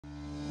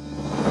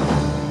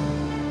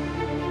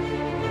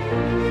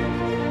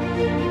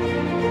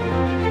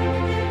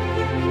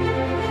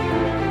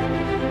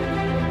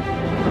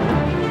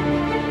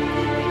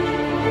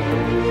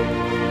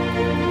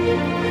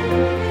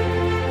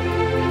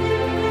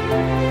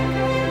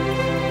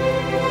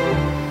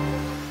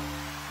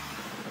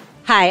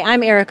Hi,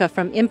 I'm Erica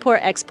from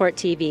Import Export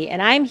TV,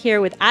 and I'm here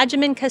with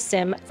Ajmain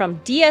Kasim from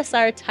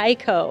DSR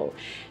Tyco.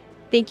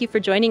 Thank you for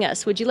joining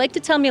us. Would you like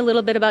to tell me a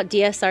little bit about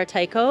DSR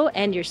Tyco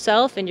and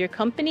yourself and your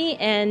company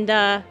and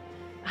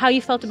how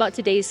you felt about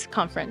today's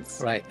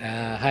conference? Right.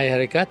 Hi,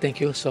 Erica.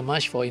 Thank you so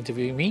much for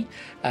interviewing me.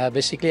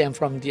 Basically, I'm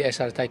from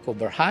DSR Tyco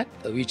Berhad,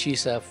 which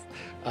is a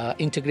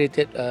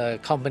integrated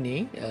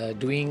company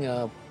doing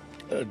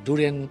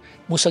durian,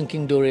 Musang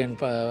King durian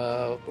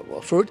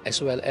fruit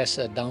as well as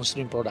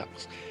downstream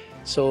products.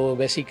 So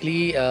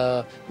basically,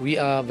 we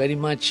are very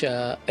much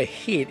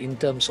ahead in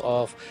terms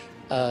of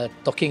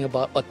talking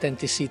about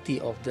authenticity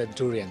of the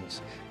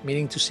durians.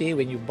 Meaning to say,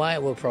 when you buy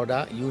our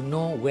product, you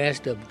know where's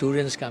the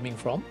durians coming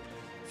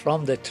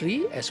from the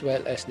tree as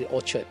well as the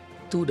orchard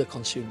to the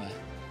consumer.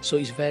 So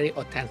it's very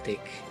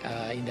authentic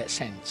in that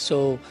sense.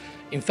 So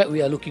in fact,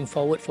 we are looking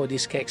forward for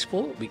this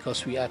Expo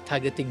because we are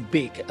targeting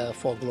big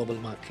for global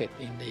market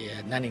in the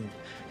Nanning,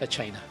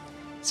 China.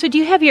 So do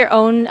you have your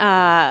own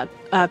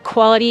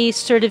quality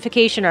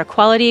certification or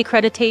quality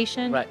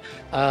accreditation? Right.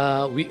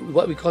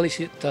 What we call is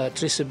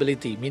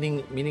traceability,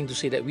 meaning to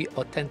say that we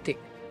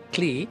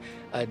authentically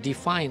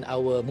define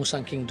our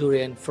Musang King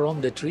durian from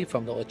the tree,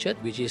 from the orchard,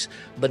 which is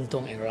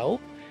Bentong and Rao.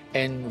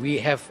 And we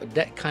have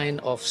that kind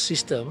of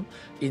system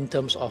in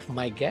terms of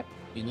MyGap,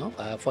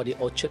 for the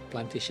orchard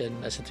plantation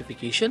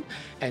certification,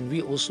 and we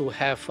also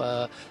have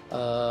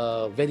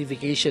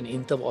verification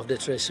in terms of the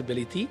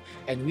traceability,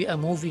 and we are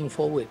moving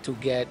forward to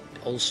get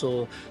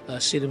also a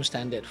serum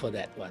standard for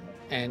that one.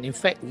 And in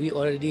fact, we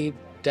already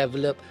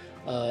developed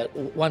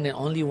one and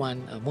only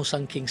one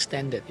Musang King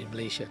standard in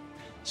Malaysia,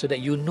 so that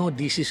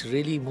this is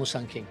really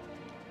Musang King.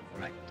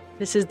 Right.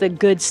 This is the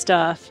good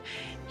stuff.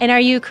 And are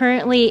you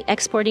currently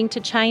exporting to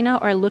China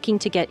or looking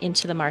to get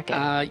into the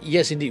market?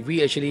 Yes, indeed.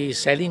 We actually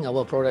selling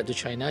our product to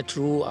China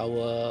through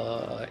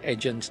our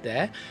agents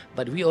there.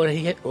 But we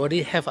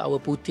already have our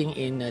putting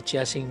in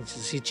Chiaxing,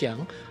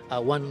 Xijiang,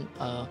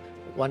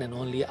 one and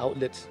only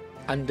outlets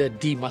under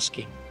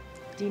demasking.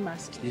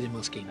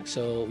 Demasking.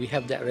 So we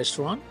have that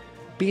restaurant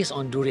based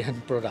on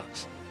durian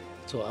products.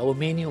 So our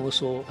menu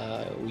also,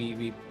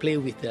 we play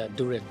with the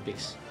durian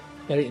base.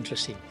 Very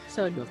interesting.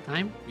 So if you have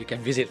time, you can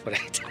visit for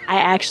that. I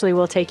actually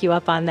will take you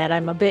up on that.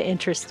 I'm a bit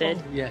interested.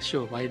 Oh, yeah,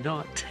 sure. Why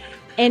not?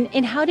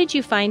 And how did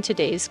you find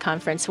today's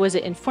conference? Was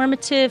it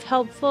informative,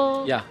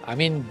 helpful? Yeah, I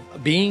mean,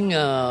 being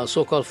a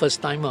so-called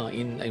first-timer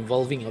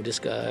involving of this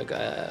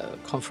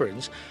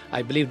conference,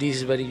 I believe this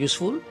is very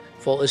useful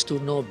for us to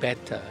know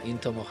better in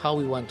terms of how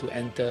we want to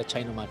enter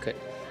China market.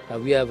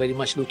 We are very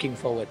much looking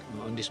forward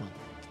on this one.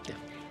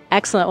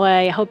 Excellent. Well,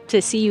 I hope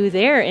to see you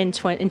there in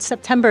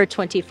September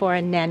 24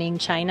 in Nanning,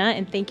 China.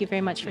 And thank you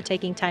very much for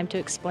taking time to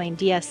explain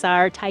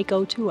DSR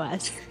Tyco to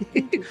us.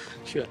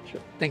 Sure.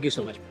 Thank you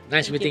so much.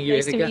 Nice meeting you,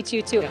 Nice Erica. to meet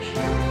you too.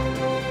 Yeah.